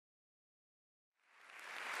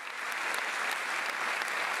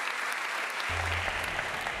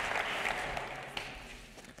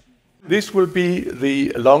This will be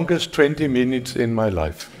the longest 20 minutes in my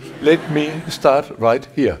life. Let me start right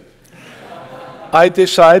here. I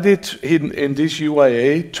decided in this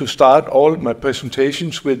UIA to start all my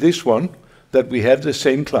presentations with this one, that we have the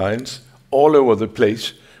same clients all over the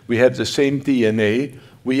place. We have the same DNA.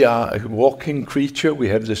 We are a walking creature. We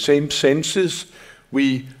have the same senses.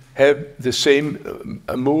 We have the same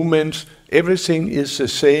movements. Everything is the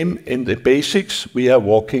same in the basics. We are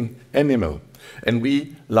walking animal. And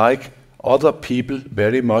we like other people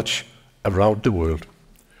very much around the world.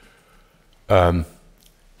 I'm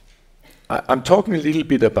talking a little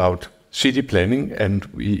bit about city planning, and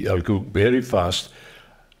I'll go very fast.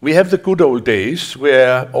 We have the good old days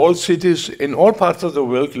where all cities in all parts of the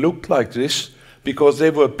world looked like this because they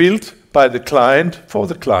were built by the client, for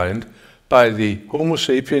the client, by the Homo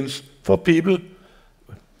sapiens, for people,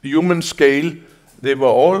 human scale. They were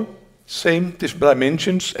all same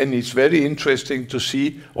dimensions, and it's very interesting to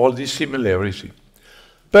see all this similarity.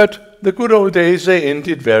 But the good old days, they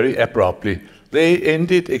ended very abruptly. They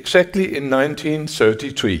ended exactly in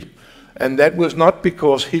 1933. And that was not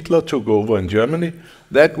because Hitler took over in Germany.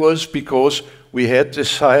 That was because we had the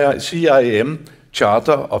CIM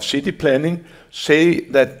Charter of City Planning say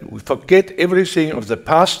that we forget everything of the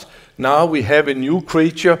past. Now we have a new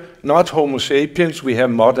creature, not Homo sapiens, we have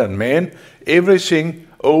modern man. Everything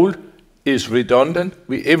old is redundant.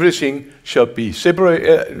 Everything shall be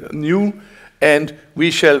separate, new, and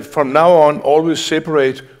we shall from now on always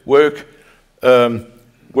separate work,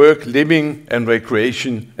 living, and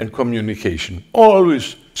recreation and communication.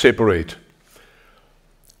 Always separate.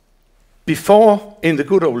 Before, in the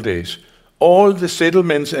good old days, all the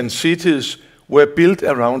settlements and cities were built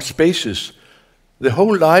around spaces. The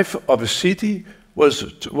whole life of a city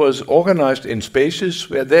was organized in spaces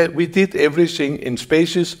where we did everything in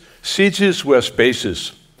spaces. Cities were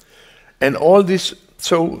spaces. And all this,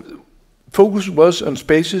 so focus was on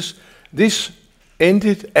spaces. This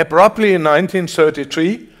ended abruptly in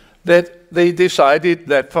 1933, that they decided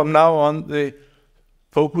that from now on the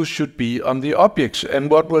focus should be on the objects.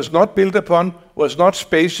 And what was not built upon was not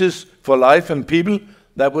spaces for life and people,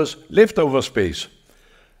 that was leftover space.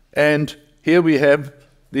 And here we have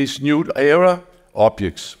this new era,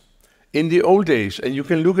 objects. In the old days, and you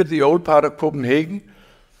can look at the old part of Copenhagen,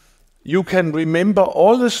 you can remember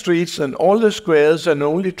all the streets and all the squares and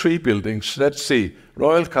only 3 buildings. That's the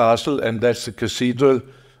Royal Castle, and that's the cathedral,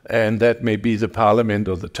 and that may be the parliament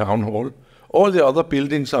or the town hall. All the other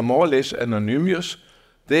buildings are more or less anonymous.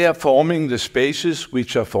 They are forming the spaces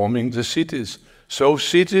which are forming the cities. So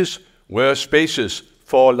cities were spaces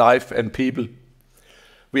for life and people.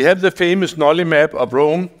 We have the famous Nolli map of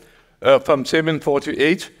Rome from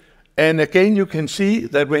 748. And again, you can see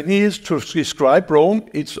that when he is to describe Rome,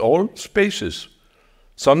 it's all spaces.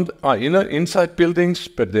 Some are inside buildings,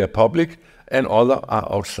 but they're public, and other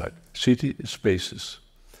are outside. City spaces.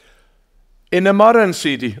 In a modern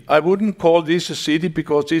city, I wouldn't call this a city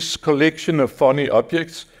because this collection of funny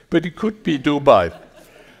objects, but it could be Dubai.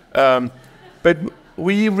 But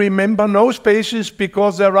we remember no spaces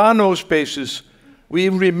because there are no spaces. We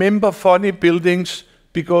remember funny buildings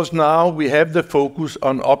because now we have the focus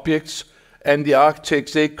on objects, and the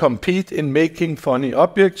architects, they compete in making funny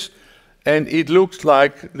objects, and it looks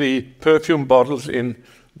like the perfume bottles in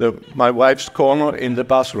my wife's corner in the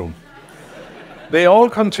bathroom. They all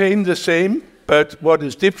contain the same, but what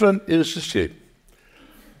is different is the shape.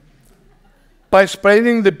 By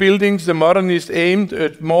spreading the buildings, the modernists aimed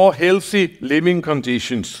at more healthy living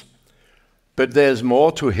conditions. But there's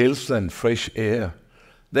more to health than fresh air.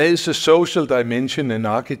 There is a social dimension in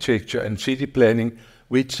architecture and city planning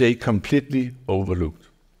which they completely overlooked.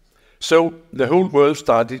 So the whole world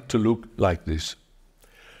started to look like this.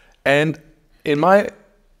 And in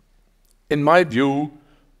my view,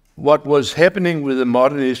 what was happening with the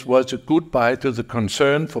modernists was a goodbye to the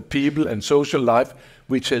concern for people and social life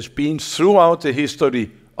which has been throughout the history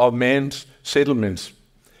of man's settlements.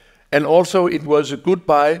 And also it was a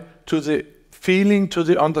goodbye to the feeling, to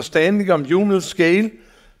the understanding of human scale,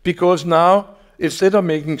 because now, instead of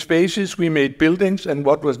making spaces, we made buildings, and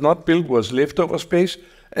what was not built was leftover space,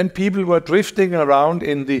 and people were drifting around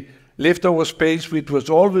in the leftover space, which was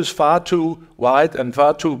always far too wide and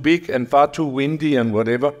far too big and far too windy and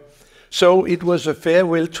whatever. So it was a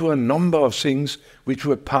farewell to a number of things which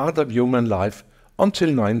were part of human life until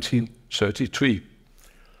 1933.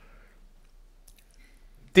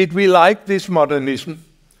 Did we like this modernism?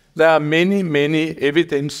 There are many, many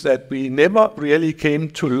evidence that we never really came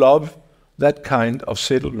to love that kind of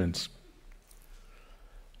settlements.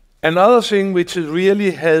 Another thing which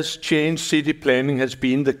really has changed city planning has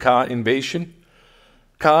been the car invasion.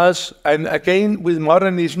 Cars, and again with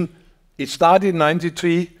modernism, It started in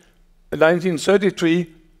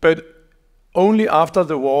 1933, but only after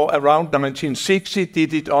the war, around 1960,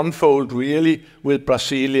 did it unfold really with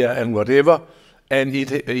Brasilia and whatever, and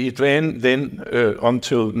it ran then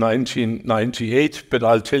until 1998, but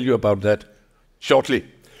I'll tell you about that shortly.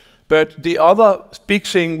 But the other big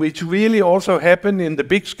thing which really also happened in the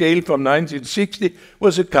big scale from 1960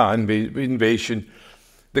 was a car invasion.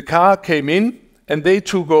 The car came in and they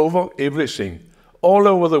took over everything. All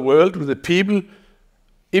over the world with the people,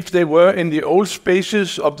 if they were in the old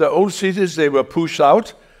spaces of the old cities, they were pushed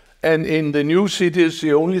out. And in the new cities,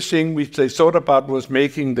 the only thing which they thought about was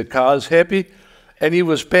making the cars happy. And it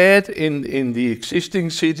was bad in the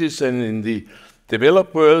existing cities and in the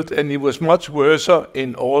developed world, and it was much worse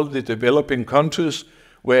in all the developing countries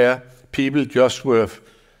where people just were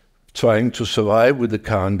trying to survive with the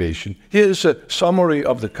car invasion. Here is a summary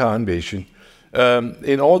of the car invasion.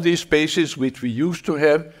 In all these spaces which we used to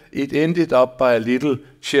have, it ended up by a little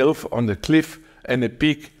shelf on the cliff and a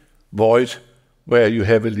big void where you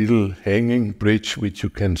have a little hanging bridge which you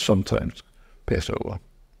can sometimes pass over.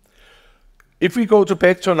 If we go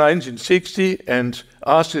back to 1960 and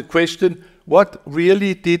ask the question, what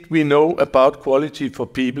really did we know about quality for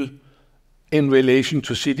people in relation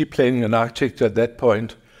to city planning and architecture at that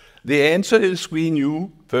point? The answer is we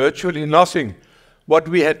knew virtually nothing. What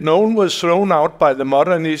we had known was thrown out by the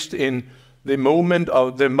modernists in the movement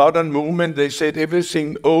of the modern movement. They said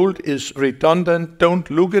everything old is redundant, don't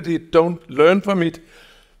look at it, don't learn from it,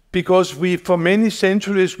 because for many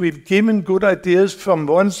centuries we've given good ideas from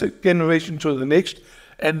one generation to the next,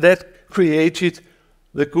 and that created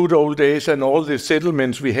the good old days and all the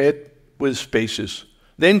settlements we had with spaces.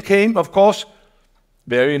 Then came, of course,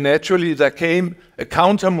 very naturally, there came a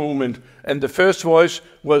counter movement, and the first voice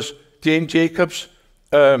was Jane Jacobs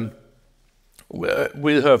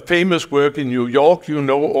with her famous work in New York. You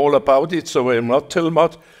know all about it, so I will not tell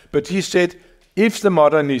much, but he said, if the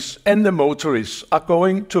modernists and the motorists are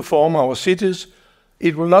going to form our cities,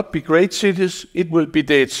 it will not be great cities, it will be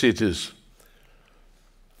dead cities.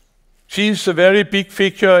 She's a very big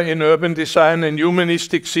figure in urban design and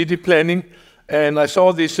humanistic city planning, and I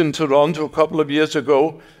saw this in Toronto a couple of years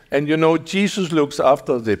ago, and you know, Jesus looks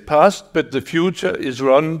after the past, but the future is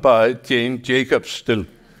run by Jane Jacobs still.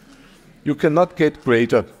 You cannot get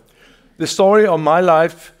greater. The story of my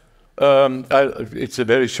life, it's a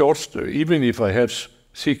very short story. Even if I have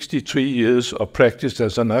 63 years of practice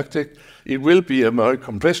as an architect, it will be a very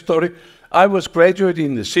compressed story. I was graduating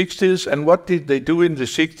in the 60s, and what did they do in the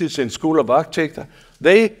 60s in School of Architecture?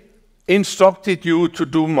 They instructed you to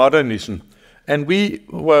do modernism. And we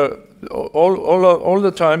were, all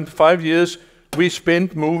the time, 5 years, we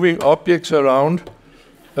spent moving objects around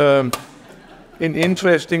in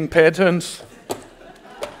interesting patterns.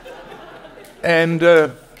 And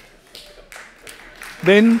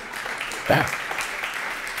then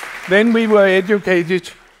we were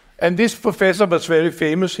educated. And this professor was very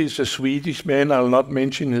famous. He's a Swedish man, I'll not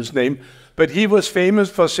mention his name, but he was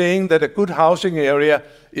famous for saying that a good housing area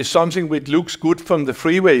is something which looks good from the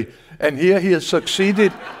freeway. And here he has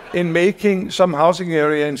succeeded in making some housing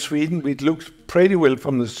area in Sweden which looks pretty well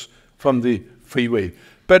from the freeway.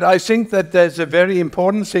 But I think that there's a very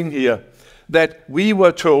important thing here, that we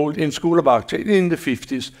were told in School of Architecture in the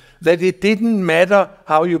 50s that it didn't matter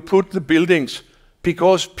how you put the buildings,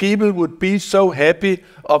 because people would be so happy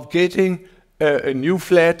of getting a new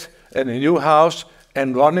flat and a new house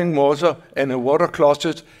and running water and a water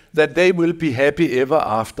closet that they will be happy ever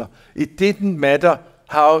after. It didn't matter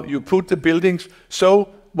how you put the buildings. So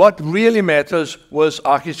what really matters was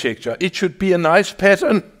architecture. It should be a nice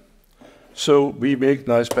pattern. So we make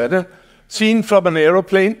nice pattern, seen from an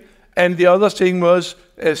aeroplane. And the other thing was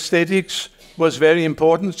aesthetics was very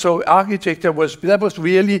important. So architecture was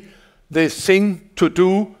really the thing to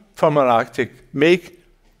do from an architect, make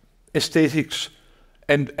aesthetics,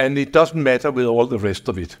 and it doesn't matter with all the rest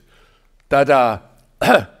of it. It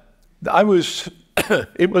was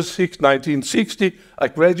 1960, I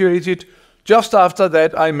graduated. Just after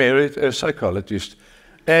that, I married a psychologist.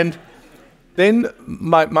 And then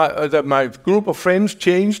my group of friends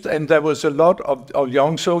changed, and there was a lot of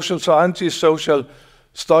young social scientists, social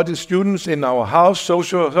studies students in our house,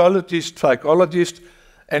 sociologists, psychologists.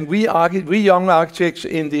 And we young architects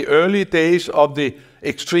in the early days of the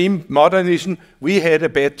extreme modernism, we had a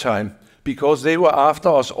bad time because they were after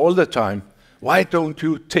us all the time. Why don't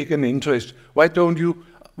you take an interest? Why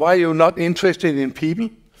are you not interested in people?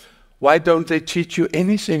 Why don't they teach you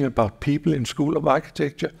anything about people in School of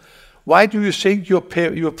Architecture? Why do you think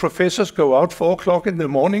your professors go out 4 o'clock in the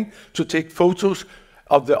morning to take photos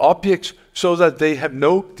of the objects so that they have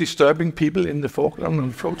no disturbing people in the foreground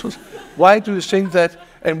on photos? Why do you think that?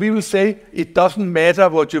 And we will say, it doesn't matter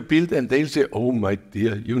what you build, and they'll say, oh my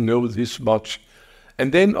dear, you know this much.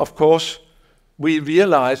 And then, of course, we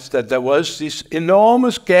realized that there was this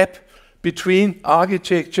enormous gap between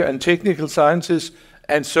architecture and technical sciences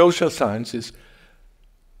and social sciences.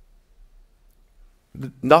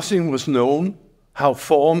 Nothing was known how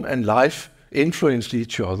form and life influenced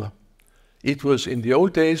each other. It was in the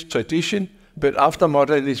old days tradition, but after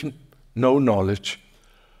modernism, no knowledge.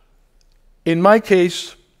 In my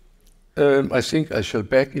case, I think I shall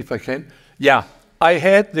back if I can. Yeah, I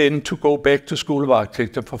had then to go back to School of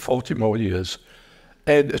Architecture for 40 more years.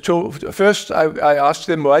 And so first I asked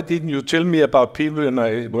them, why didn't you tell me about people when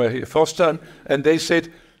I were here first time? And they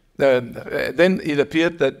said, then it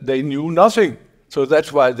appeared that they knew nothing. So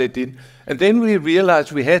that's why they did. And then we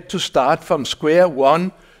realized we had to start from square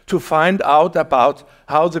one to find out about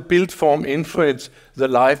how the built form influenced the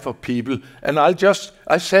life of people. And I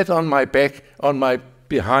sat on my back, on my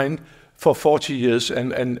behind for 40 years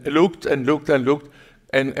and looked and looked and looked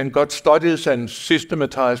and got studies and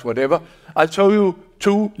systematized whatever. I'll show you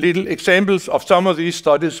two little examples of some of these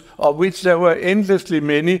studies, of which there were endlessly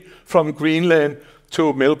many, from Greenland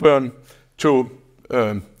to Melbourne to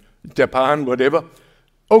Japan, whatever.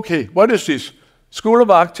 Okay, what is this? School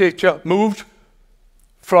of Architecture moved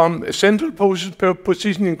from a central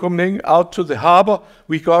position in Copenhagen out to the harbor.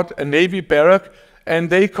 We got a Navy barrack, and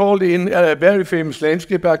they called in a very famous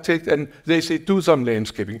landscape architect, and they said, do some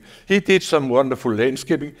landscaping. He did some wonderful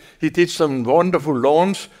landscaping. He did some wonderful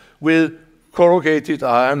lawns with corrugated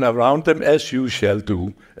iron around them, as you shall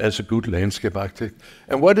do as a good landscape architect.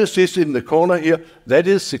 And what is this in the corner here? That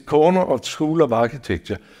is the corner of the School of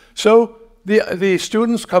Architecture. So the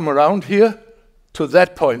students come around here to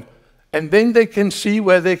that point, and then they can see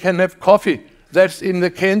where they can have coffee. That's in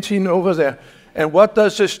the canteen over there. And what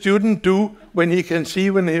does a student do when he can see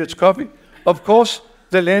when he has coffee? Of course,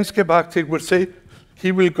 the landscape architect would say,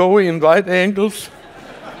 he will go in right angles.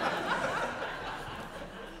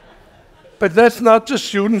 But that's not the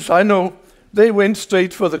students I know. They went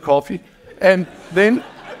straight for the coffee. And then,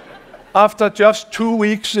 after just 2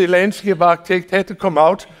 weeks, the landscape architect had to come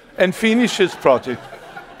out and finish his project.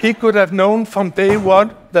 He could have known from day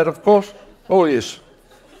one that, of course, oh yes,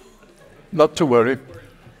 not to worry.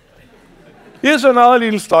 Here's another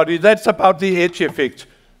little study that's about the edge effect.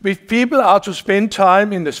 If people are to spend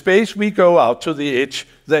time in the space, we go out to the edge.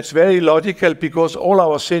 That's very logical because all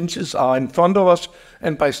our senses are in front of us,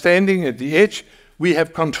 and by standing at the edge, we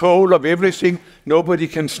have control of everything. Nobody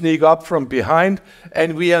can sneak up from behind,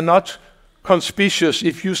 and we are not conspicuous.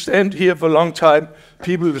 If you stand here for a long time,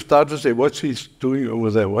 people will start to say, what's he doing over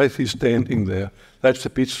there? Why is he standing there? That's a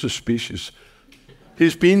bit suspicious.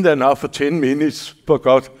 He's been there now for 10 minutes,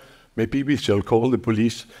 forgot. Maybe we shall call the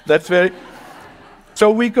police. That's very... So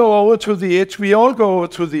we go over to the edge. We all go over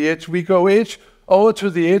to the edge. We go over to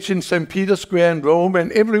the edge in St. Peter's Square in Rome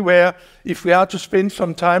and everywhere. If we are to spend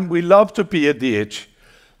some time, we love to be at the edge.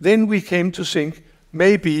 Then we came to think,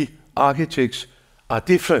 maybe architects are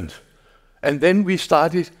different. And then we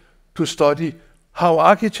started to study how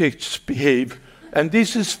architects behave. And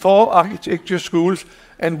this is 4 architecture schools.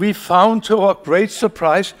 And we found, to our great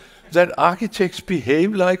surprise, that architects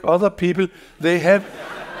behave like other people. They have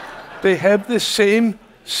the same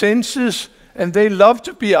senses, and they love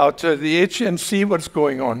to be out at the edge and see what's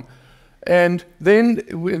going on. And then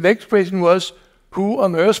the next question was, who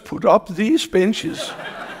on earth put up these benches?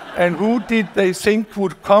 And who did they think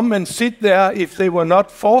would come and sit there if they were not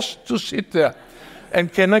forced to sit there?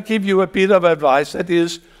 And can I give you a bit of advice? That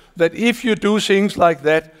is, that if you do things like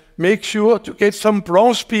that, make sure to get some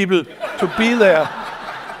bronze people to be there,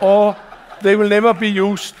 or they will never be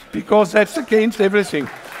used, because that's against everything.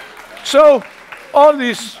 So all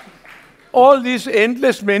these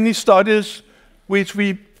endless many studies which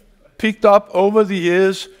we picked up over the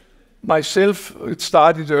years, myself it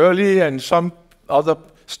started early, and some other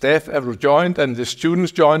staff have joined, and the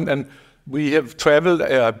students joined, and we have traveled.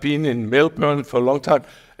 I've been in Melbourne for a long time,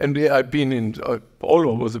 and I've been in all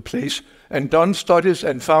over the place and done studies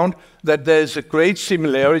and found that there's a great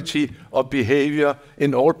similarity of behavior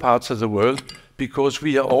in all parts of the world, because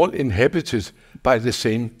we are all inhabited by the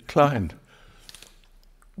same client.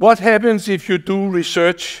 What happens if you do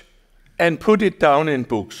research and put it down in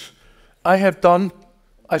books? I have done,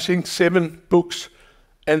 I think, 7 books,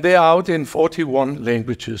 and they are out in 41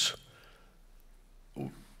 languages,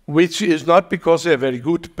 which is not because they're very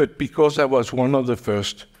good, but because I was one of the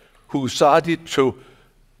first who started to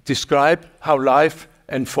describe how life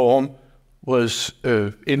and form was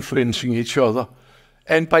influencing each other.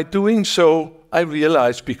 And by doing so, I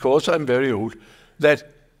realized, because I'm very old,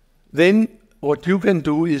 that then what you can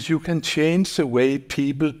do is you can change the way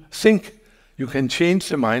people think. You can change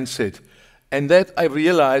the mindset. And that, I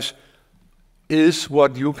realize, is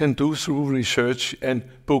what you can do through research and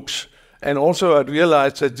books. And also I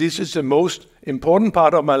realized that this is the most important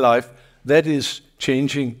part of my life, that is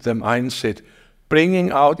changing the mindset,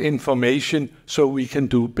 bringing out information so we can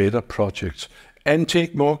do better projects and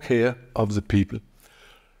take more care of the people.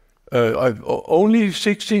 Only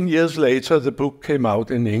 16 years later, the book came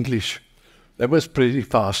out in English. That was pretty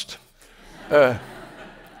fast. And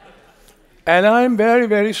I'm very,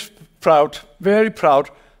 very proud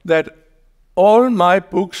that all my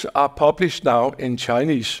books are published now in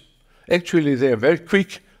Chinese. Actually, they are very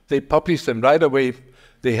quick. They publish them right away.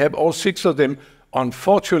 They have all 6 of them.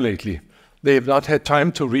 Unfortunately, they have not had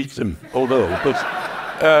time to read them, although.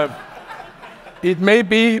 But it may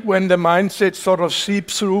be when the mindset sort of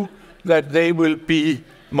seeps through that they will be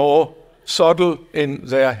more subtle in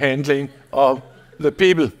their handling of the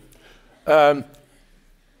people.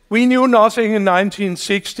 We knew nothing in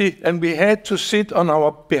 1960, and we had to sit on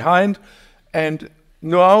our behind, and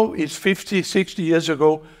now it's 50, 60 years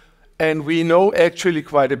ago, and we know actually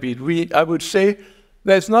quite a bit. I would say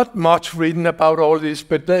there's not much written about all this,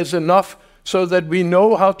 but there's enough so that we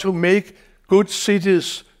know how to make good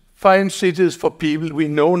cities, fine cities for people. We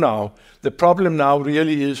know now. The problem now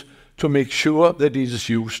really is to make sure that it is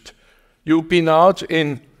used. You've been out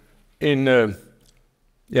we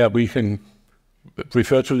can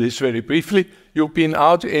refer to this very briefly. You've been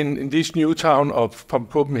out in this new town from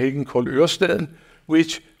Copenhagen called Ørestaden,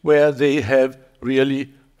 where they have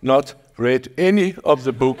really not read any of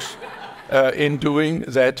the books in doing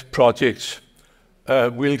that project.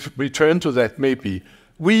 We'll return to that maybe.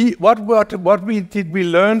 What did we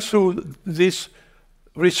learn through this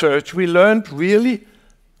research? We learned really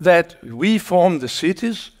that we form the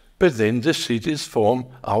cities, but then the cities form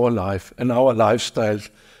our life and our lifestyles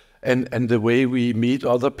and the way we meet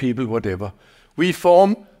other people, whatever. We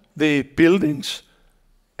form the buildings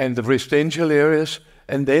and the residential areas,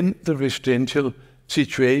 and then the residential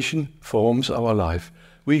situation forms our life.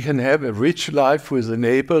 We can have a rich life with the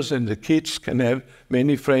neighbors, and the kids can have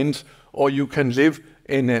many friends, or you can live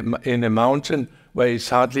in a mountain where it's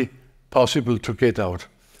hardly possible to get out.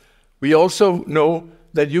 We also know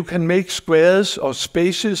that you can make squares or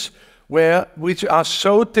spaces which are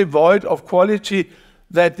so devoid of quality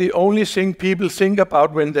that the only thing people think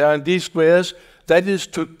about when they are in these squares, that is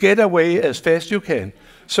to get away as fast as you can.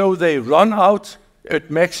 So they run out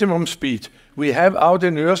at maximum speed. We have out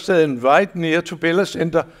in Ørestaden, right near to Bella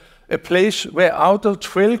Center, a place where out of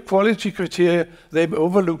 12 quality criteria, they've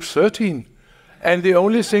overlooked 13. And the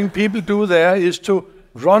only thing people do there is to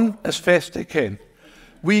run as fast as they can.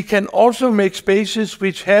 We can also make spaces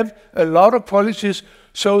which have a lot of qualities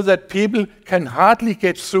so that people can hardly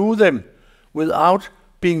get through them without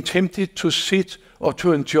being tempted to sit or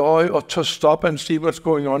to enjoy or to stop and see what's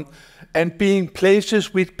going on, and being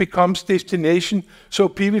places which becomes destination, so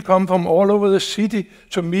people come from all over the city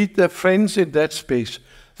to meet their friends in that space.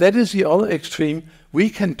 That is the other extreme.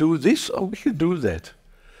 We can do this or we can do that.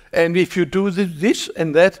 And if you do this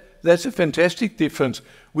and that, that's a fantastic difference.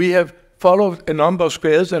 We have followed a number of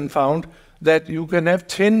squares and found that you can have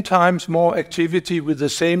 10 times more activity with the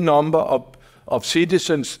same number of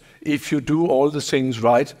citizens if you do all the things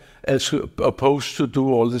right as opposed to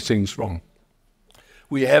do all the things wrong.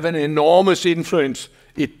 We have an enormous influence.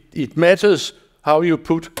 It matters how you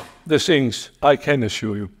put the things, I can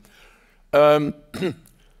assure you.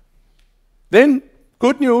 Then,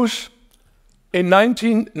 good news. In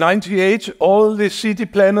 1998, all the city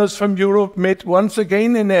planners from Europe met once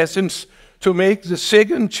again in Athens to make the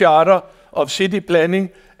second charter of city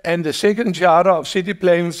planning, and the second charter of city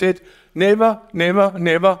planning said, never, never,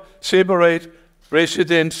 never separate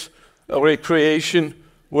residence, recreation,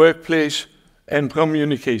 workplace, and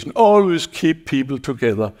communication. Always keep people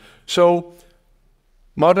together. So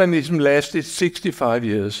modernism lasted 65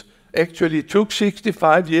 years. Actually, it took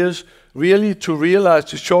 65 years really to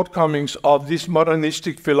realize the shortcomings of this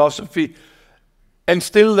modernistic philosophy. And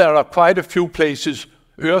still there are quite a few places,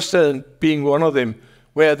 Ørestaden being one of them,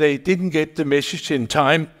 where they didn't get the message in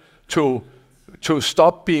time to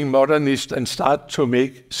stop being modernist and start to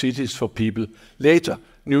make cities for people. Later,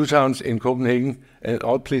 new towns in Copenhagen and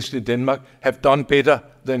all places in Denmark have done better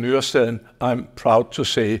than Ørestaden, I'm proud to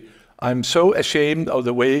say. I'm so ashamed of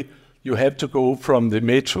the way you have to go from the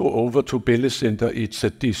metro over to Bella Center. It's a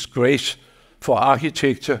disgrace for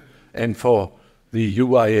architecture and for the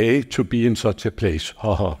UIA to be in such a place.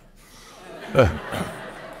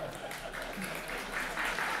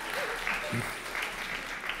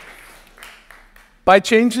 By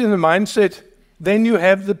changing the mindset, then you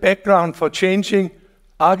have the background for changing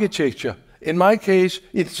architecture. In my case,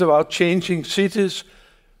 it's about changing cities.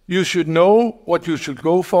 You should know what you should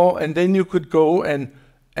go for, and then you could go and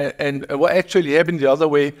what actually happened the other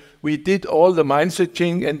way. We did all the mindset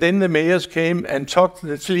change, and then the mayors came and tucked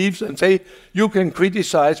the sleeves and say, you can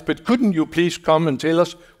criticize, but couldn't you please come and tell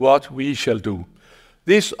us what we shall do?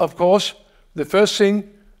 This, of course, the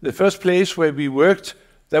first place where we worked,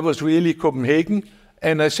 that was really Copenhagen,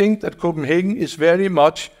 and I think that Copenhagen is very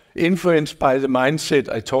much influenced by the mindset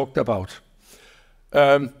I talked about.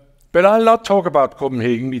 But I'll not talk about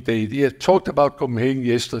Copenhagen today. I talked about Copenhagen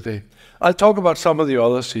yesterday. I'll talk about some of the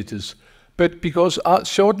other cities. But because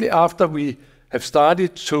shortly after we have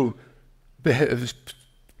started to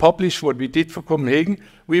publish what we did for Copenhagen,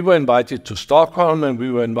 we were invited to Stockholm and we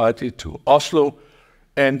were invited to Oslo.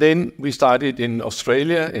 And then we started in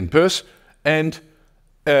Australia, in Perth. And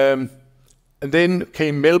then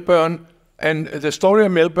came Melbourne. And the story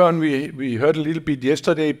of Melbourne, we heard a little bit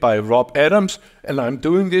yesterday by Rob Adams, and I'm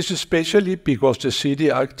doing this especially because the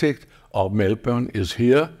city architect of Melbourne is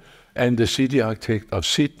here, and the city architect of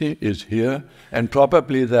Sydney is here, and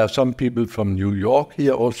probably there are some people from New York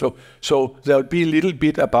here also. So there'll be a little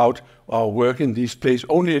bit about our work in this place,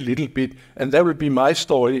 only a little bit, and that will be my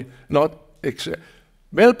story, not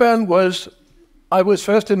Melbourne was... I was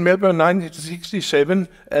first in Melbourne in 1967,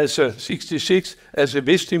 66, as a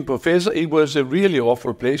visiting professor. It was a really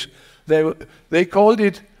awful place. They called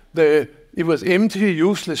it, it was empty,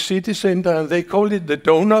 useless city center, and they called it the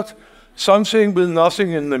donut, something with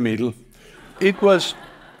nothing in the middle. It was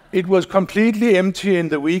completely empty in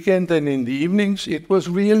the weekend and in the evenings. It was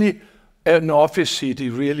really an office city,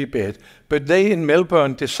 really bad. But they in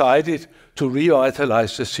Melbourne decided to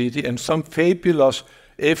revitalize the city, and some fabulous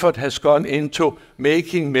effort has gone into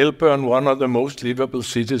making Melbourne one of the most livable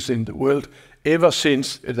cities in the world ever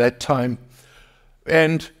since that time.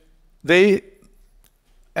 And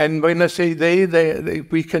when I say they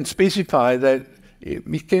we can specify that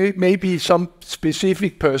maybe some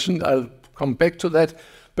specific person, I'll come back to that,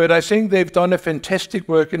 but I think they've done a fantastic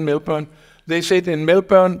work in Melbourne. They said in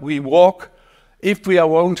Melbourne, we walk. If we are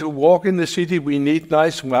going to walk in the city, we need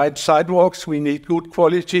nice wide sidewalks, we need good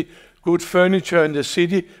quality, good furniture in the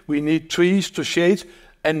city, we need trees to shade,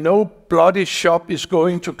 and no bloody shop is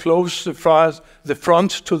going to close the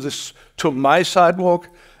front to my sidewalk.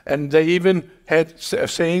 And they even had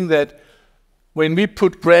saying that when we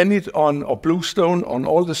put granite on or bluestone on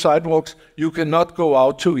all the sidewalks, you cannot go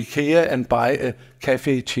out to IKEA and buy a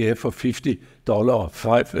cafe chair for $50 or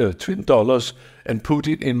 $20 and put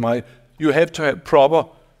it in my... You have to have proper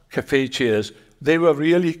cafe chairs. They were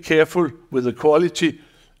really careful with the quality.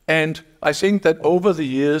 And I think that over the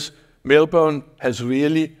years, Melbourne has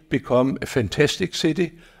really become a fantastic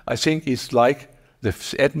city. I think it's like, the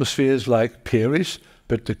atmosphere is like Paris,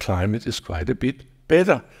 but the climate is quite a bit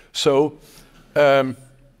better. So they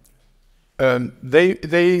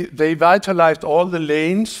vitalized all the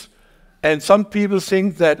lanes, and some people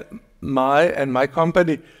think that my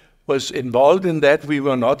company was involved in that. We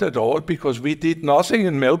were not at all, because we did nothing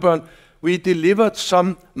in Melbourne. We delivered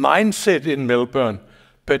some mindset in Melbourne.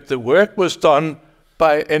 But the work was done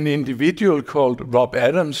by an individual called Rob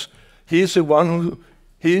Adams. He's the one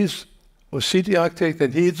he's a city architect,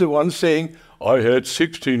 and he's the one saying, I had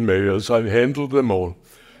 16 mayors, I've handled them all.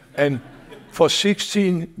 And for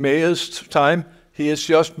 16 mayors' time, he has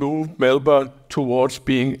just moved Melbourne towards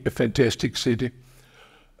being a fantastic city.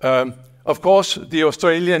 Of course, the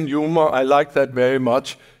Australian humor, I like that very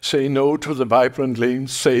much. Say no to the vibrant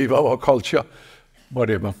lanes, save our culture,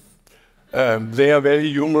 whatever. They are very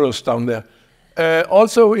humorous down there.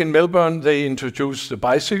 Also in Melbourne, they introduced the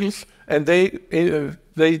bicycles, and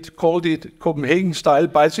they called it Copenhagen-style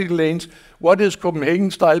bicycle lanes. What is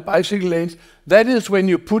Copenhagen-style bicycle lanes? That is when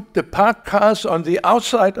you put the parked cars on the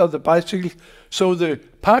outside of the bicycle, so the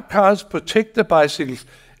parked cars protect the bicycles,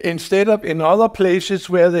 instead of in other places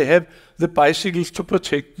where they have the bicycles to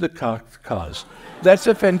protect the cars. That's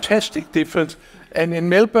a fantastic difference. And in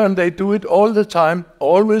Melbourne, they do it all the time.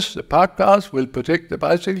 Always, the parked cars will protect the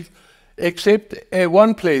bicycles, except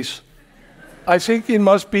one place. I think it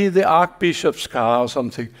must be the Archbishop's car or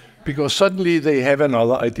something, because suddenly they have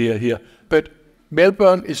another idea here. But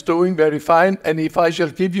Melbourne is doing very fine, and if I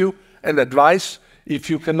shall give you an advice, if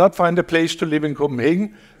you cannot find a place to live in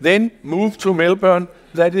Copenhagen, then move to Melbourne.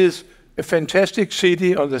 That is a fantastic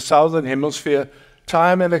city on the southern hemisphere,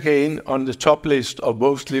 time and again on the top list of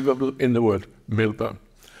most livable in the world, Melbourne.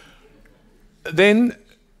 Then,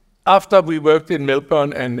 after we worked in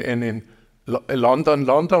Melbourne and in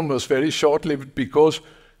London was very short-lived because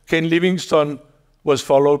Ken Livingstone was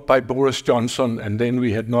followed by Boris Johnson, and then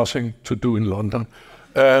we had nothing to do in London.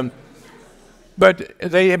 But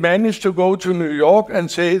they managed to go to New York and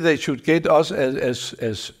say they should get us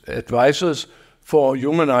as advisors for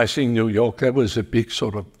humanizing New York. That was a big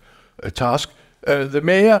sort of task. The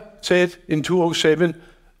mayor said in 2007,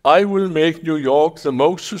 I will make New York the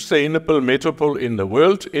most sustainable metropole in the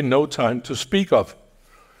world in no time to speak of.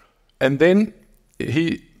 And then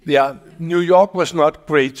New York was not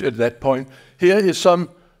great at that point. Here is some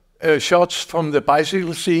shots from the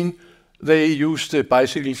bicycle scene. They used the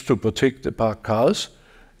bicycles to protect the parked cars.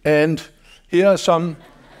 And here are some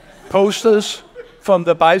posters from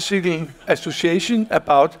the Bicycle Association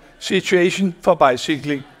about situation for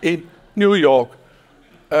bicycling in New York.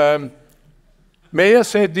 Mayor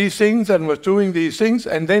said these things and was doing these things,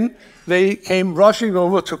 and then they came rushing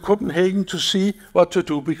over to Copenhagen to see what to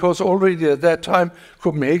do, because already at that time,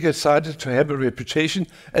 Copenhagen started to have a reputation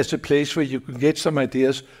as a place where you could get some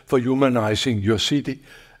ideas for humanizing your city.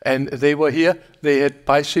 And they were here, they had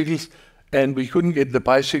bicycles, and we couldn't get the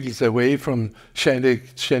bicycles away from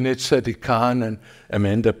Jeanette Sadiq-Khan and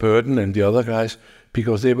Amanda Burton and the other guys,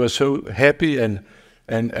 because they were so happy, and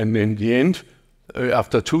in the end,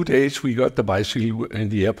 after 2 days, we got the bicycle in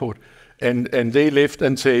the airport. And they left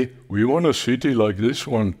and say, we want a city like this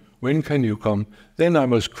one. When can you come? Then I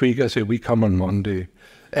was quick. I said, we come on Monday.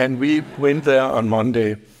 And we went there on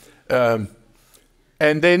Monday. And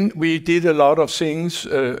then we did a lot of things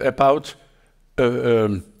about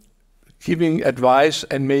giving advice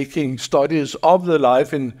and making studies of the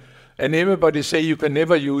life. And everybody say you can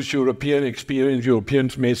never use European experience,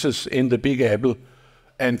 European methods in the Big Apple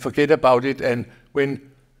and forget about it. And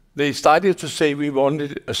when they started to say we want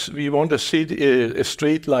a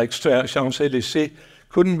street like Champs-Élysées,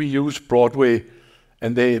 couldn't we use Broadway?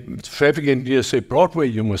 And the traffic engineers say, Broadway,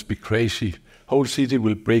 you must be crazy. Whole city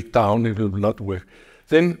will break down, it will not work.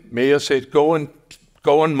 Then mayor said, go and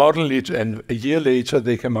model it, and a year later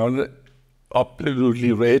they came out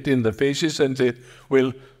absolutely red in the faces and said,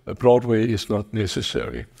 well, Broadway is not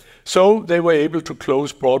necessary. So they were able to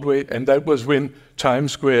close Broadway, and that was when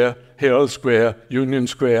Times Square, Herald Square, Union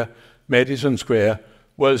Square, Madison Square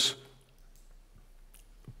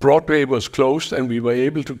Broadway was closed, and we were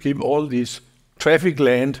able to give all these traffic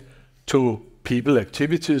land to people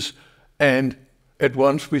activities, and at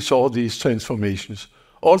once we saw these transformations.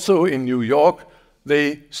 Also in New York,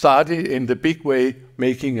 they started in the big way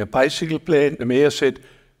making a bicycle plan. The mayor said,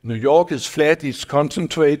 New York is flat, it's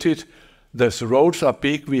concentrated, the roads are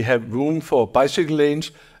big, we have room for bicycle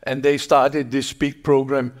lanes, and they started this big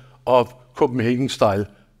program of Copenhagen-style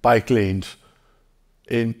bike lanes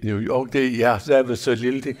in New York. That was a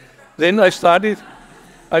little thing. Then I started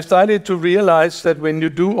to realize that when you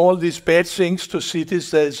do all these bad things to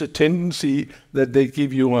cities, there's a tendency that they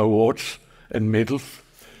give you awards and medals.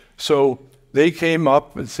 So they came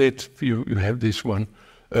up and said, you have this one.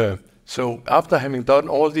 So after having done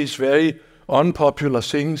all these very unpopular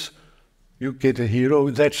things, you get a hero.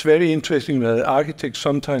 That's very interesting that architects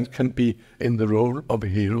sometimes can be in the role of a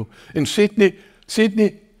hero. In Sydney,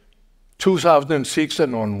 2006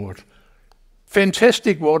 and onward,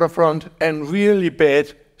 fantastic waterfront and really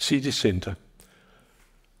bad city center.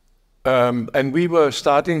 And we were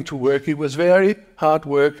starting to work. It was very hard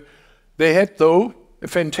work. They had, though, a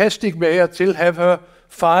fantastic mayor, still have her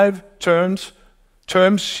 5 terms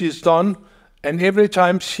she's done, and every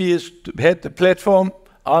time she has had the platform,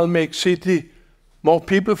 I'll make city more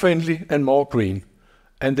people-friendly and more green.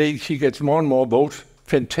 And she gets more and more votes.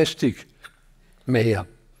 Fantastic mayor.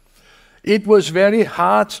 It was very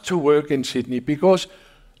hard to work in Sydney because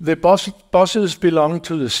the buses belong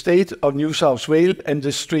to the state of New South Wales and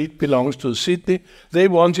the street belongs to Sydney. They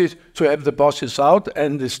wanted to have the buses out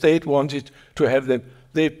and the state wanted to have them.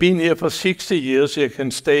 They've been here for 60 years. They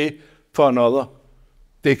can stay for another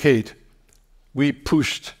decade. We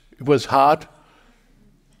pushed. It was hard.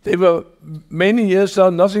 They were many years now,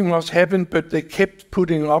 nothing was happened, but they kept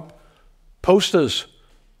putting up posters,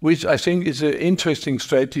 which I think is an interesting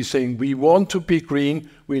strategy, saying we want to be green,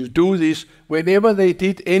 we'll do this. Whenever they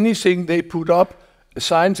did anything, they put up a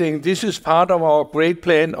sign saying this is part of our great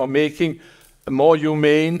plan of making a more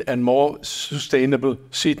humane and more sustainable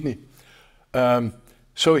Sydney.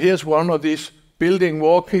 So here's one of these building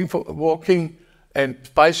walking and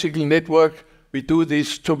bicycle network. We do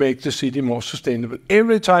this to make the city more sustainable.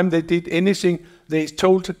 Every time they did anything, they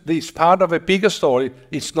told this part of a bigger story.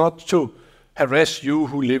 It's not to harass you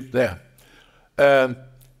who live there.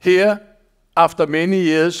 Here, after many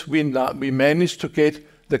years, we managed to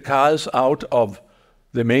get the cars out of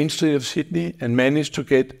the main street of Sydney and managed to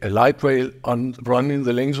get a light rail running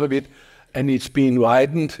the length of it, and it's been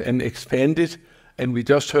widened and expanded, and we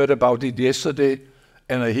just heard about it yesterday.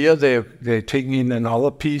 And I hear they're taking in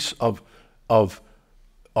another piece of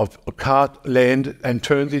car land and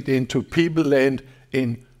turned it into people land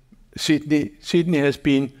in Sydney. Sydney has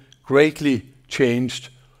been greatly changed.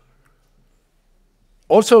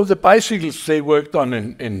 Also, the bicycles they worked on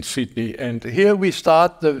in Sydney. And here we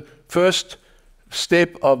start the first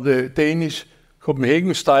step of the Danish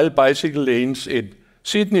Copenhagen-style bicycle lanes in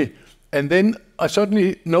Sydney. And then I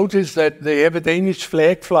suddenly noticed that they have a Danish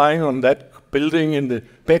flag flying on that building in the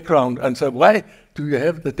background. And so, why do you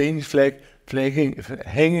have the Danish flag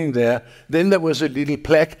hanging there? Then there was a little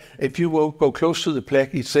plaque. If you will go close to the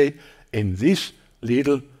plaque, it say, in this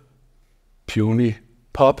little puny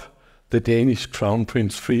pub, the Danish Crown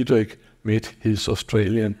Prince Frederik met his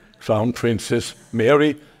Australian Crown Princess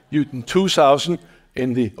Mary in 2000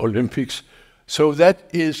 in the Olympics. So that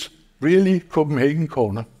is really Copenhagen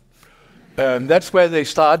corner. That's where they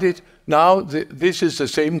started. Now this is the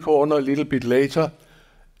same corner a little bit later.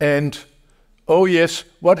 And oh yes,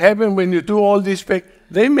 what happened when you do all this back?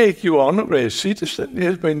 They make you honorary citizen.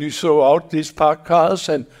 Yes, when you throw out these parked cars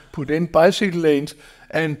and put in bicycle lanes.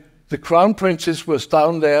 And the Crown Princess was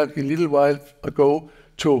down there a little while ago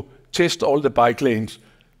to test all the bike lanes.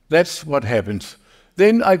 That's what happens.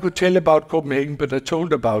 Then I could tell about Copenhagen, but I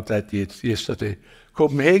told about that yesterday.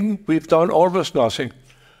 Copenhagen, we've done almost nothing.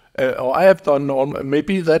 Or I have done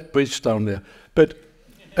maybe that bridge down there. But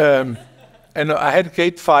and I had a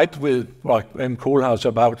great fight with Jan Gehl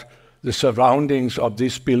about the surroundings of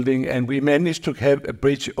this building, and we managed to have a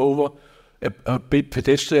bridge over, a big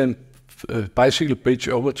pedestrian bicycle bridge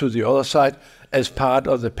over to the other side as part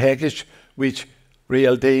of the package which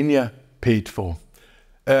Realdania paid for.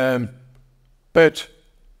 But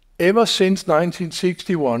ever since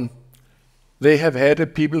 1961, they have had a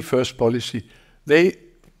people first policy.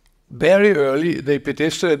 Very early, they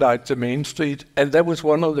pedestrianized the main street, and that was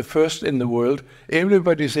one of the first in the world.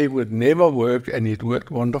 Everybody said it would never work, and it worked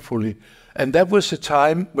wonderfully. And that was the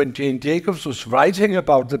time when Jane Jacobs was writing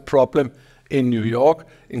about the problem in New York.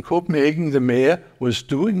 In Copenhagen, the mayor was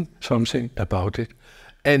doing something about it.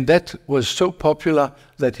 And that was so popular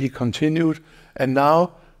that he continued. And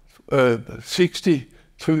now, some 60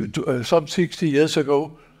 years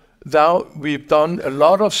ago, now we've done a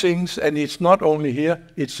lot of things, and it's not only here,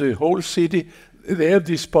 it's the whole city. They have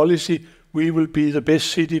this policy, we will be the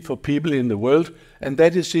best city for people in the world, and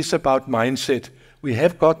that is this about mindset. We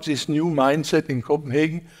have got this new mindset in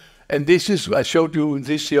Copenhagen, and this is, I showed you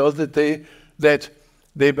this the other day, that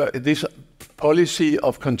this policy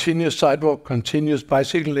of continuous sidewalk, continuous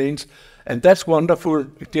bicycle lanes, and that's wonderful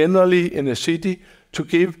generally in a city to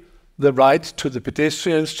give the right to the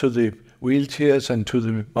pedestrians, to the wheelchairs and to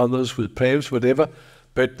the mothers with prams, whatever.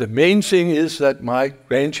 But the main thing is that my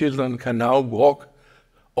grandchildren can now walk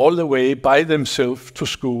all the way by themselves to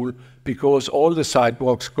school because all the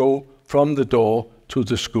sidewalks go from the door to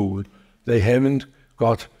the school. They haven't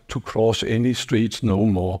got to cross any streets no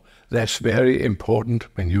more. That's very important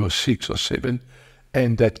when you are 6 or 7,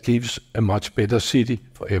 and that gives a much better city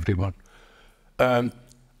for everyone.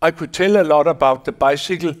 I could tell a lot about the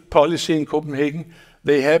bicycle policy in Copenhagen.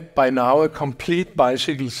 They have by now a complete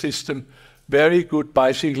bicycle system, very good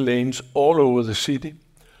bicycle lanes all over the city.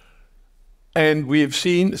 And we've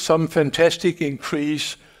seen some fantastic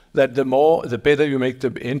increase that the better you make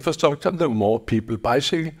the infrastructure, the more people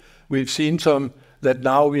bicycle. We've seen some that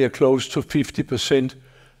now we are close to 50%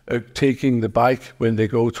 taking the bike when they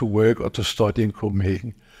go to work or to study in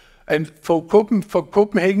Copenhagen. And for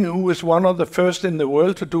Copenhagen, who was one of the first in the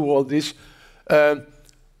world to do all this,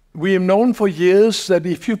 we have known for years that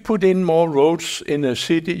if you put in more roads in a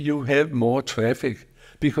city, you have more traffic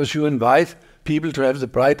because you invite people to have the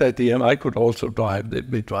bright idea, and I could also drive, let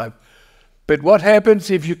me drive. But what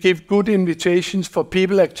happens if you give good invitations for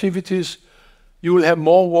people activities? You will have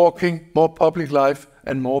more walking, more public life,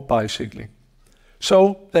 and more bicycling.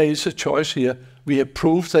 So there is a choice here. We have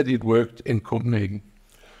proved that it worked in Copenhagen.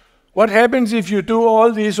 What happens if you do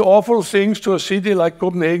all these awful things to a city like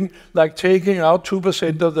Copenhagen, like taking out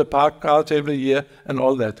 2% of the parked cars every year and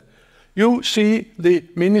all that? You see the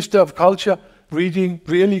Minister of Culture reading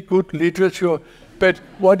really good literature, but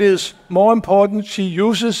what is more important, she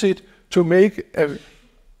uses it to make a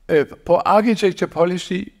architecture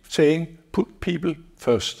policy saying, put people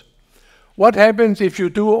first. What happens if you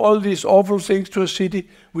do all these awful things to a city?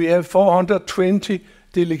 We have 420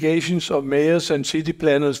 delegations of mayors and city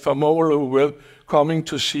planners from all over the world coming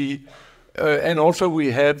to see. And also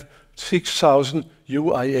we have 6,000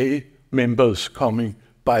 UIA members coming,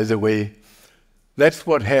 by the way. That's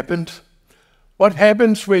what happened. What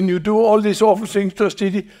happens when you do all these awful things to a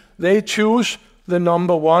city? They choose the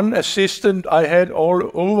 #1 assistant I had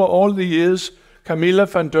over all the years, Camilla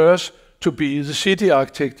van Deurs, to be the city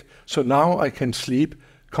architect. So now I can sleep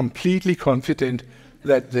completely confident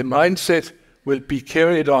that the mindset will be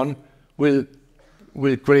carried on with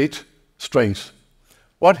great strength.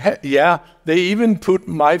 Yeah, they even put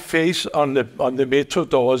my face on the metro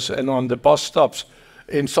doors and on the bus stops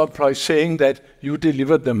in surprise, saying that you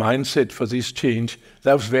delivered the mindset for this change.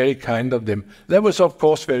 That was very kind of them. That was, of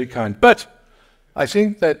course, very kind. But I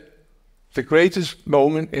think that the greatest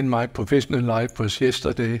moment in my professional life was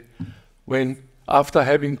yesterday, when, after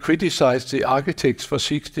having criticized the architects for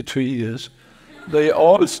 63 years, they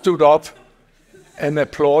all stood up and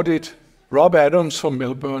applauded Rob Adams from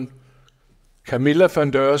Melbourne, Camilla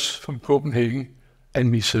van Deurs from Copenhagen,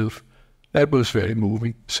 and myself. That was very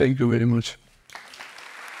moving. Thank you very much.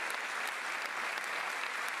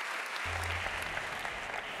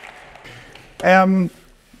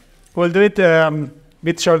 We'll do it a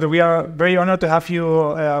bit shorter. We are very honored to have you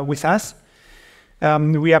with us.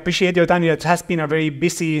 We appreciate your time. It has been a very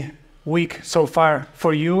busy week so far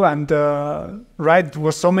for you, and right,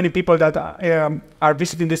 with so many people that are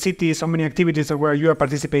visiting the city, so many activities where you are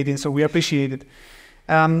participating, so we appreciate it.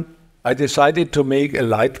 I decided to make a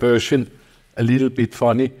light version, a little bit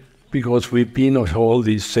funny, because we've been at all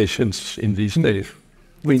these sessions in these days.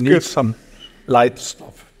 We need some light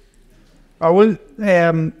stuff. I will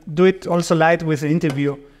do it also light with the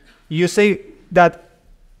interview. You say that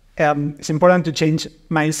it's important to change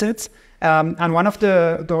mindsets, and one of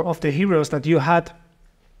the heroes that you had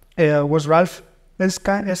was Ralph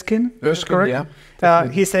Erskine. Erskine, yeah.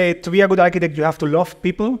 He said, to be a good architect, you have to love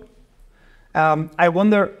people. I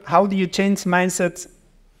wonder, how do you change mindsets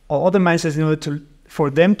or other mindsets in order for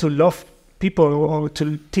them to love people or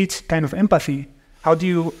to teach kind of empathy? How do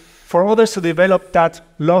you, for others to develop that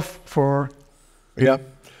love for? Yeah,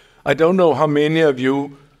 I don't know how many of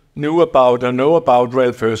you knew about or know about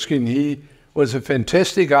Ralph Erskine. He was a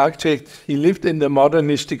fantastic architect. He lived in the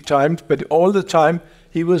modernistic times, but all the time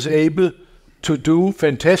he was able to do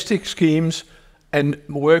fantastic schemes and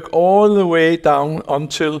work all the way down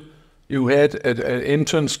until you had an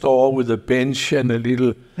entrance door with a bench and a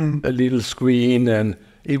little screen, and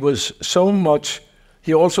it was so much.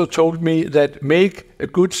 He also told me that make a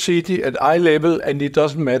good city at eye level, and it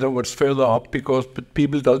doesn't matter what's further up, because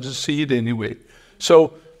people doesn't see it anyway.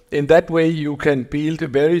 So in that way you can build a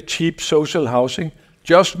very cheap social housing.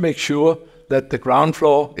 Just make sure that the ground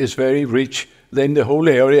floor is very rich, then the whole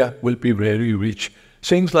area will be very rich.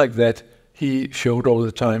 Things like that he showed all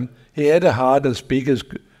the time. He had a heart as big as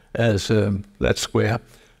that square,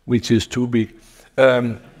 which is too big.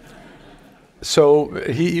 So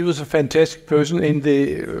he was a fantastic person.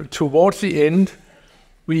 Towards the end,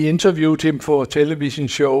 we interviewed him for a television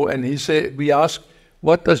show, and he said, we asked,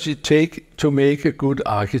 what does it take to make a good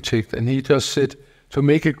architect? And he just said, to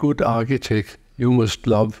make a good architect, you must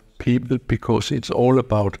love people, because it's all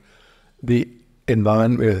about the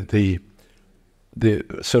environment, the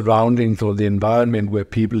surroundings or the environment where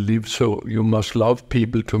people live. So you must love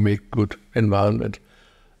people to make good environment.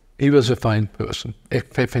 He was a fine person,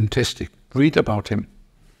 fantastic. Read about him.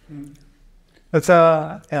 That's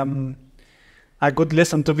a good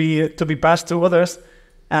lesson to be passed to others.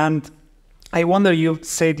 And I wonder, you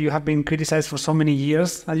said you have been criticized for so many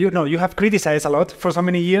years. And you have criticized a lot for so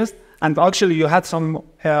many years, and actually you had some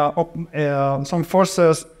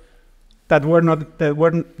forces that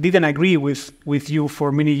didn't agree with you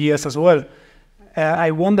for many years as well.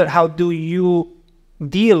 I wonder, how do you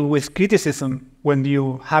deal with criticism when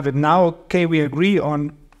you have it? Now, okay, we agree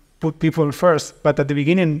on put people first, but at the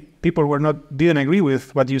beginning, people didn't agree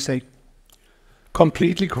with what you say.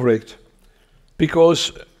 Completely correct,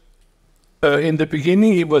 because in the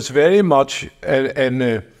beginning it was very much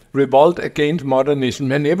a revolt against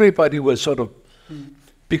modernism, and everybody was sort of,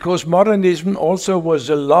 because modernism also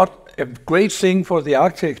was a great thing for the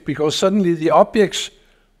architects, because suddenly the objects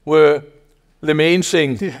were the main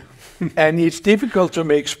thing. Yeah. And it's difficult to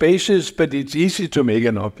make spaces, but it's easy to make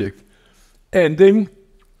an object. And then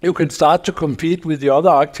you can start to compete with the other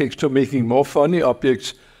architects to making more funny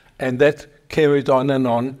objects, and that carried on and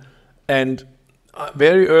on. And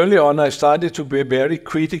very early on I started to be very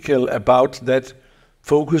critical about that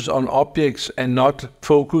focus on objects and not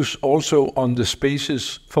focus also on the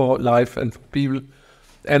spaces for life and for people.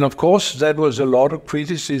 And of course that was a lot of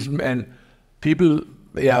criticism, and people,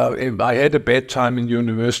 I had a bad time in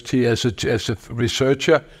university as a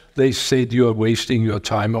researcher. They said, you are wasting your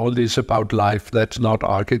time, all this about life, that's not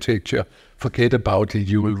architecture, forget about it,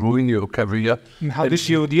 you will ruin your career. And how did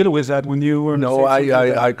you deal with that when you were? No,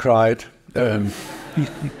 I cried. And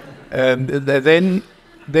then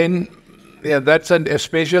Yeah, that's a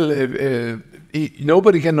special.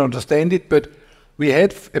 Nobody can understand it, but we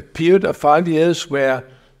had a period of 5 years where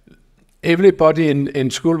everybody in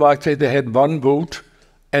School of Architects, they had one vote,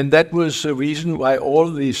 and that was the reason why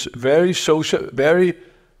all these very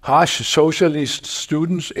harsh socialist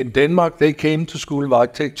students in Denmark, they came to School of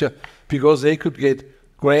Architecture because they could get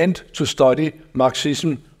grant to study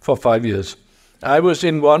Marxism for 5 years. I was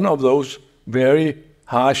in one of those very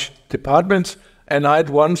harsh departments, and I had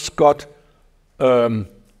once got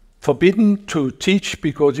forbidden to teach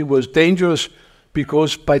because it was dangerous,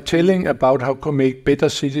 because by telling about how to make better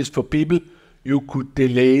cities for people, you could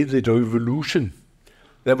delay the revolution.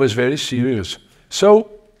 That was very serious. So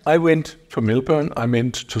I went to Melbourne, I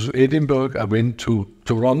went to Edinburgh, I went to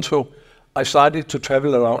Toronto. I started to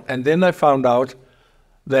travel around, and then I found out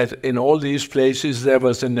that in all these places there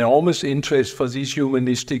was an enormous interest for this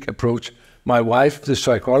humanistic approach. My wife, the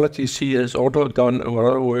psychologist, she has also done a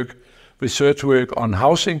lot of work, research work on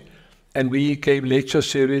housing, and we gave lecture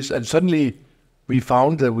series, and suddenly we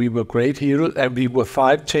found that we were great heroes, and we were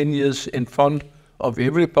 5-10 years in front of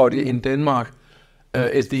everybody in Denmark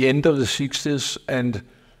at the end of the 60s. And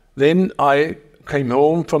then I came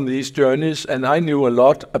home from these journeys, and I knew a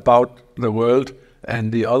lot about the world,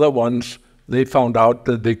 and the other ones, they found out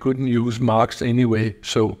that they couldn't use Marx anyway.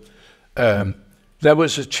 So that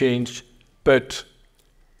was a change. But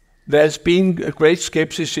there's been a great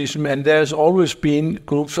skepticism, and there's always been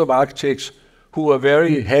groups of architects who are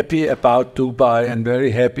very happy about Dubai and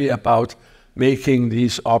very happy about making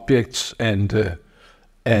these objects and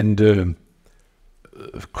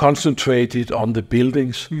concentrated on the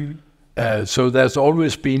buildings. So there's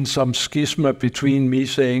always been some schisma between me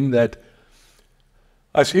saying that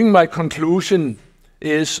I think my conclusion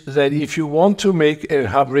is that if you want to make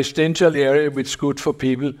a residential area which is good for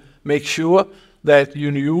people, make sure that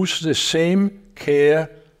you use the same care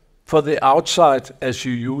for the outside as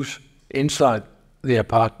you use inside the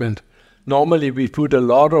apartment. Normally we put a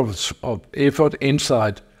lot of effort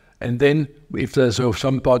inside, and then if there's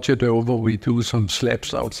some budget over, we do some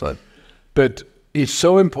slabs outside. But it's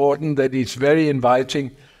so important that it's very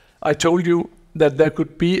inviting. I told you that there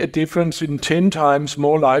could be a difference in 10 times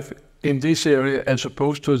more life in this area as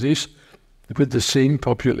opposed to this, with the same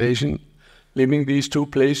population living these two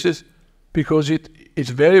places, because it's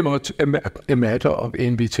very much a matter of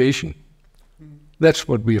invitation. That's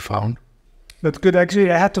what we found. That's good.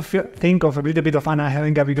 Actually, I had to think of a little bit of AnA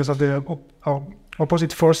Copenhagen because of the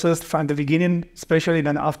opposite forces from the beginning, especially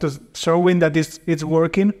then after showing that it's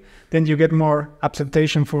working, then you get more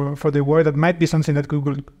acceptation for the work. That might be something that we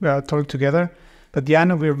will talk together. But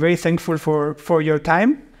Jan, we're very thankful for your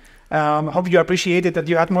time. Hope you appreciated that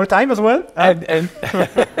you had more time as well.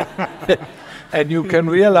 And you can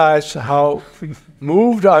realize how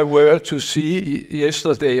moved I were to see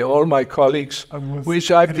yesterday all my colleagues, which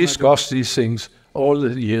I've discussed these things all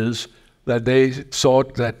the years, that they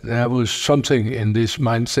thought that there was something in this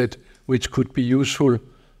mindset which could be useful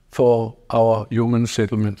for our human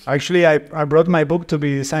settlement. Actually, I brought my book to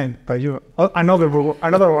be signed by you. Oh, another book,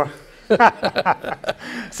 another one.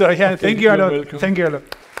 So yeah, thank you a lot. Thank you a lot.